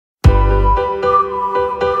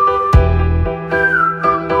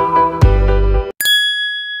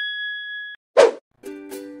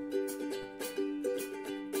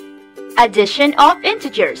Addition of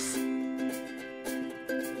integers.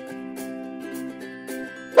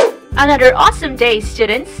 Another awesome day,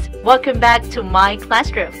 students! Welcome back to my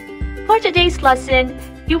classroom. For today's lesson,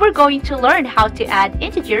 you are going to learn how to add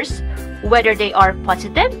integers, whether they are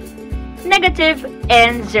positive, negative,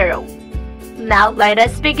 and 0. Now let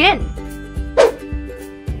us begin.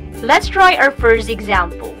 Let's try our first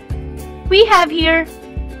example. We have here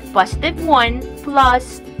positive 1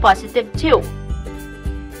 plus positive 2.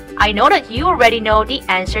 I know that you already know the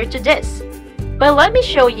answer to this, but let me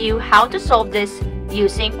show you how to solve this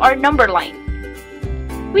using our number line.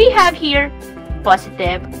 We have here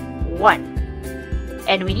positive 1,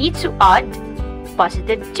 and we need to add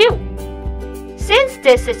positive 2. Since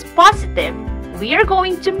this is positive, we are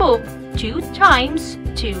going to move 2 times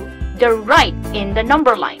to the right in the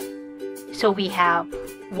number line. So we have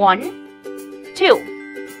 1,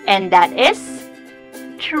 2, and that is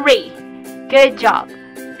 3. Good job!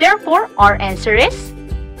 Therefore, our answer is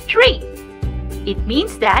 3. It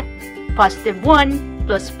means that positive 1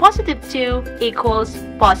 plus positive 2 equals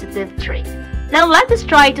positive 3. Now let us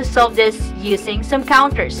try to solve this using some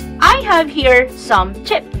counters. I have here some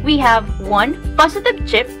chips. We have 1 positive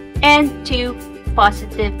chip and 2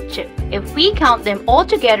 positive chips. If we count them all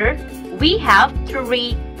together, we have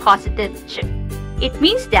 3 positive chips. It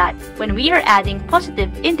means that when we are adding positive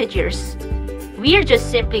integers, we are just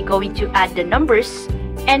simply going to add the numbers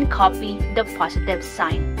and copy the positive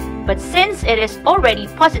sign. But since it is already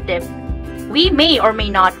positive, we may or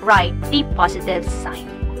may not write the positive sign.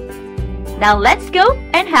 Now let's go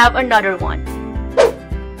and have another one.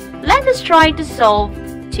 Let us try to solve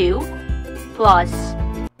 2 plus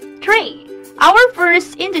 3. Our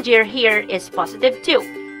first integer here is positive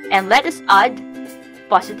 2, and let us add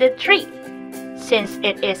positive 3. Since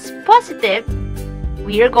it is positive,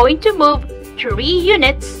 we are going to move 3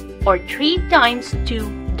 units or 3 times to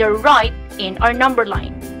the right in our number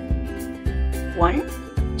line.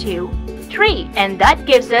 1, 2, 3, and that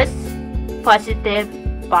gives us positive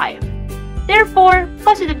 5. Therefore,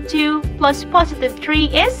 positive 2 plus positive 3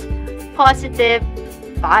 is positive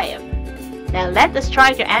 5. Now let us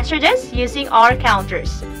try to answer this using our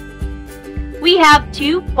counters. We have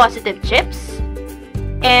 2 positive chips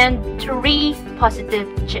and 3 positive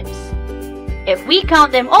chips. If we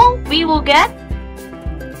count them all, we will get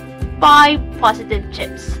 5 positive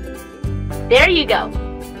chips. There you go.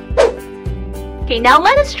 Okay, now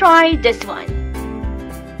let us try this one.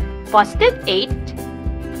 Positive 8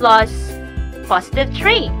 plus positive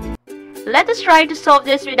 3. Let us try to solve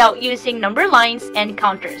this without using number lines and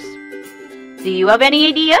counters. Do you have any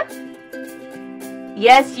idea?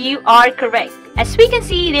 Yes, you are correct. As we can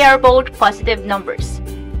see, they are both positive numbers.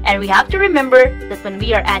 And we have to remember that when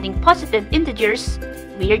we are adding positive integers,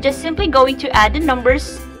 we are just simply going to add the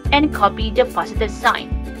numbers and copy the positive sign.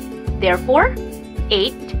 Therefore,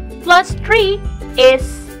 8 plus 3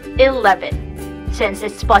 is 11. Since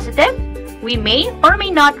it's positive, we may or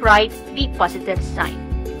may not write the positive sign.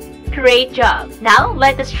 Great job! Now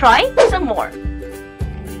let us try some more.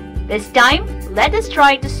 This time, let us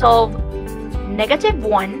try to solve negative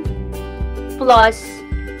 1 plus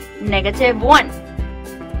negative 1.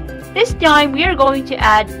 This time, we are going to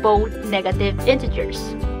add both negative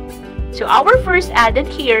integers. So our first added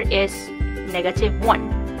here is negative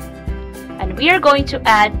 1. And we are going to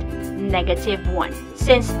add negative 1.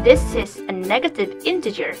 Since this is a negative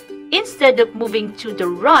integer, instead of moving to the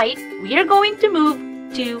right, we are going to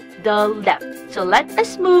move to the left. So let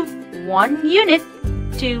us move 1 unit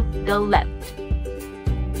to the left.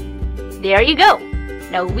 There you go.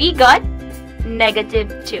 Now we got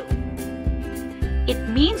negative 2. It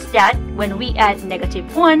means that when we add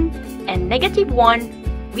negative 1 and negative 1,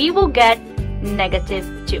 we will get negative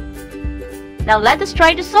 2. Now let us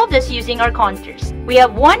try to solve this using our counters. We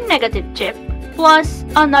have 1 negative chip plus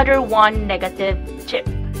another 1 negative chip.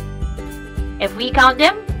 If we count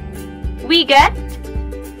them, we get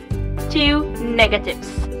 2 negatives.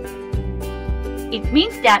 It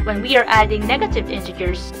means that when we are adding negative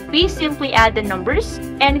integers, we simply add the numbers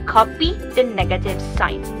and copy the negative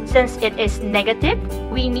sign. Since it is negative,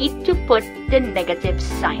 we need to put the negative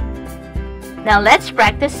sign. Now let's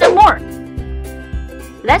practice some more.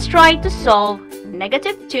 Let's try to solve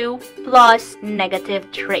negative 2 plus negative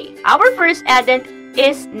 3. Our first addend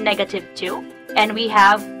is negative 2, and we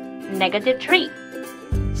have negative 3.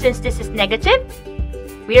 Since this is negative,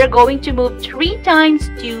 we are going to move 3 times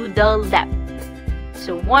to the left.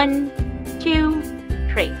 So 1, 2,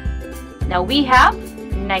 3. Now we have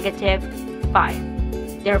negative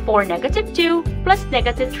 5. Therefore, negative 2 plus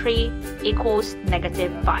negative 3 equals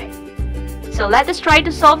negative 5. So let us try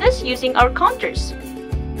to solve this using our counters.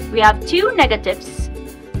 We have 2 negatives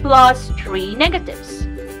plus 3 negatives.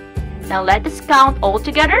 Now let us count all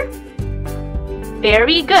together.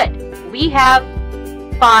 Very good. We have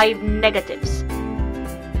 5 negatives.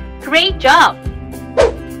 Great job!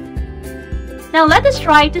 Now let us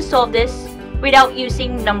try to solve this without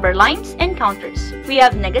using number lines and counters. We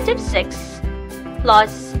have negative 6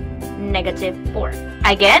 plus negative 4.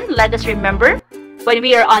 Again, let us remember, when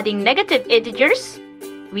we are adding negative integers,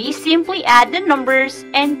 we simply add the numbers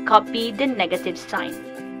and copy the negative sign.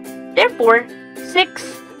 Therefore,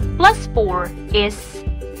 6 plus 4 is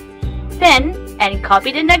 10, and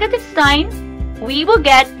copy the negative sign, we will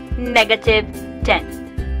get negative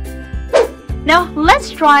 10. Now,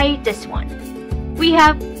 let's try this one. We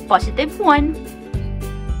have positive 1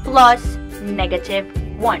 plus negative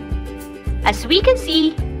 1. As we can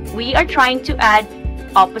see, we are trying to add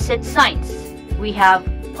opposite signs. We have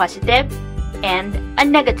positive and a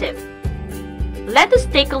negative. Let us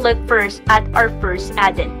take a look first at our first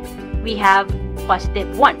add-in. We have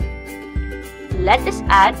positive 1. Let us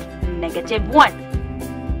add negative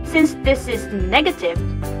 1. Since this is negative,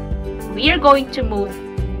 we are going to move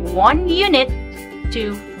 1 unit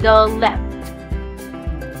to the left.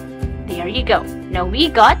 There you go. Now we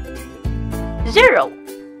got 0.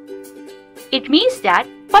 It means that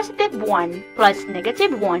positive 1 plus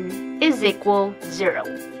negative 1 is equal 0.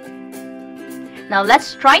 Now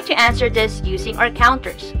let's try to answer this using our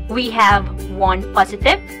counters. We have 1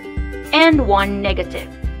 positive and 1 negative.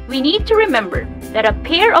 We need to remember that a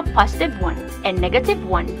pair of positive 1 and negative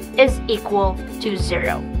 1 is equal to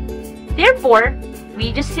 0. Therefore,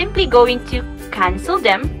 we just simply going to cancel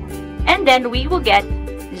them, and then we will get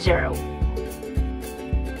 0.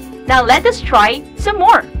 Now let us try some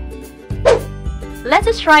more. Let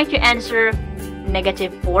us try to answer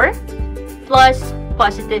negative 4 plus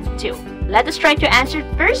positive 2. Let us try to answer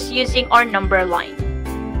first using our number line.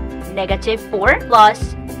 Negative 4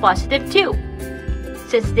 plus positive 2.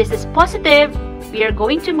 Since this is positive, we are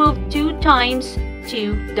going to move 2 times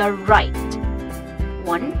to the right.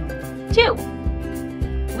 1,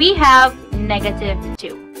 2. We have negative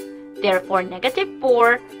 2. Therefore, negative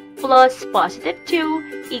 4 plus positive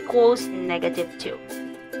 2 equals negative 2.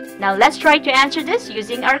 Now let's try to answer this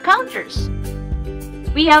using our counters.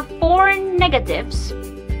 We have 4 negatives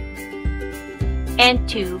and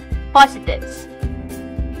 2 positives.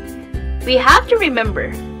 We have to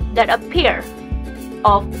remember that a pair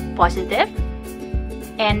of positive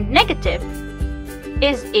and negative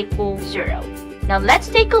is equal 0. Now let's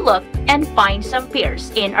take a look and find some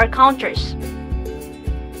pairs in our counters.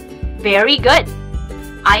 Very good.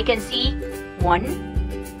 I can see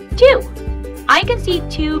 1, 2. I can see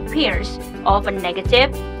 2 pairs of a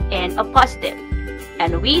negative and a positive,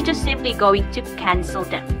 and we just simply going to cancel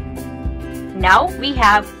them. Now we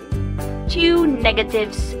have 2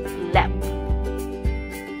 negatives left.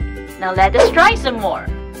 Now let us try some more.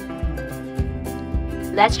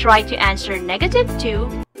 Let's try to answer negative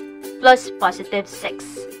 2 plus positive 6.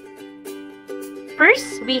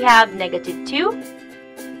 First, we have negative 2.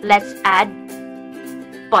 Let's add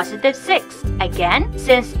positive 6. Again,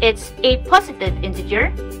 since it's a positive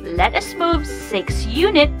integer, let us move 6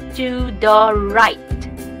 units to the right.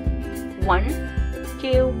 1,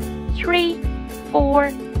 2, 3,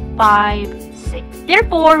 4, 5, 6.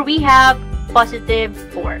 Therefore, we have positive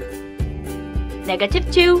 4. Negative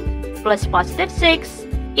 2 plus positive 6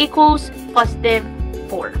 equals positive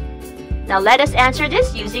 4. Now let us answer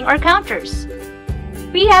this using our counters.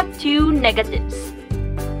 We have 2 negatives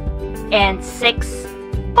and 6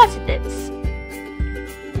 positives.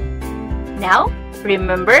 Now,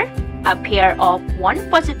 remember, a pair of 1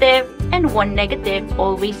 positive and 1 negative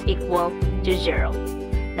always equal to 0.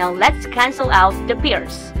 Now let's cancel out the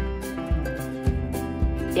pairs.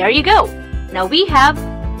 There you go. Now we have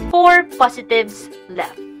 4 positives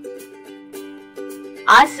left.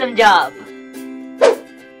 Awesome job!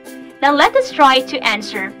 Now let us try to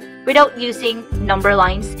answer without using number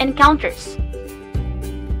lines and counters.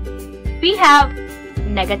 We have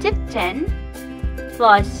negative 10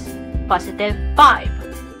 plus positive 5.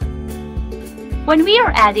 When we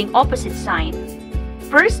are adding opposite sign,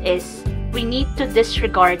 first is we need to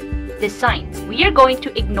disregard the signs. We are going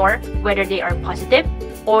to ignore whether they are positive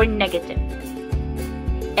or negative.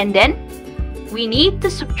 And then, we need to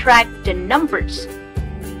subtract the numbers.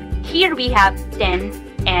 Here we have 10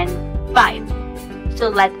 and 5. So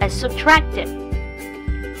let us subtract them.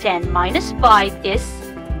 10 minus 5 is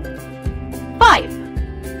 5.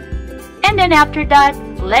 And then after that,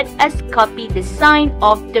 let us copy the sign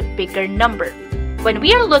of the bigger number. When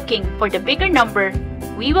we are looking for the bigger number,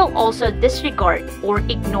 we will also disregard or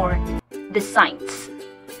ignore the signs.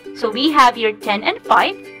 So we have here 10 and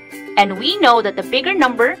 5, And we know that the bigger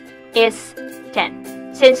number is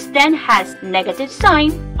 10. Since 10 has negative sign,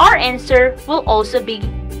 our answer will also be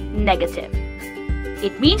negative.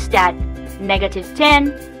 It means that negative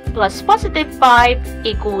 10 plus positive 5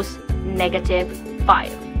 equals negative 5.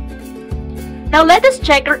 Now let us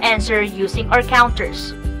check our answer using our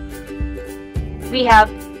counters. We have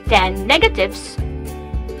 10 negatives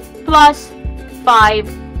plus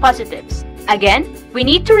 5 positives. Again, we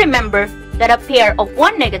need to remember that a pair of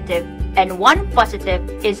 1 negative and 1 positive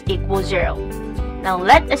is equal 0. Now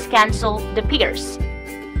let us cancel the pairs.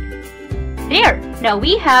 There, now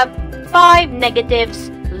we have 5 negatives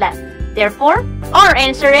left. Therefore, our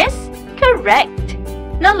answer is correct.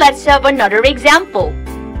 Now let's have another example.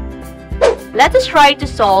 Let us try to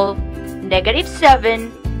solve negative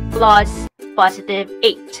 7 plus positive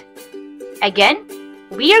 8. Again,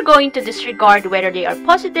 we are going to disregard whether they are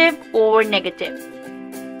positive or negative.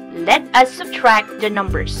 Let us subtract the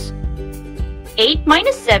numbers. 8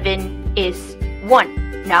 minus 7 is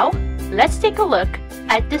 1. Now, let's take a look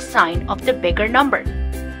at the sign of the bigger number.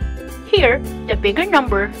 Here, the bigger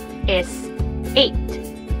number is 8.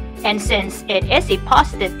 And since it is a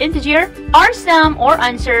positive integer, our sum or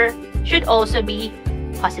answer should also be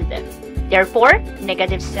positive. Therefore,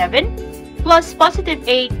 negative 7 plus positive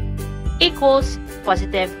 8 equals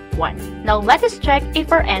positive 1. Now let us check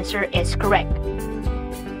if our answer is correct.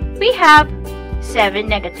 We have 7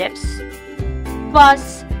 negatives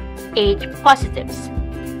plus 8 positives.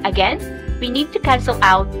 Again, we need to cancel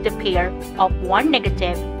out the pair of 1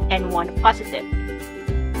 negative and 1 positive.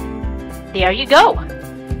 There you go.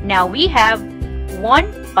 Now we have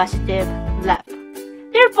 1 positive left.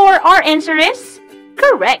 Therefore, our answer is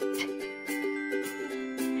correct.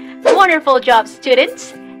 Wonderful job,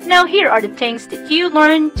 students! Now here are the things that you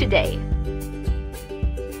learned today.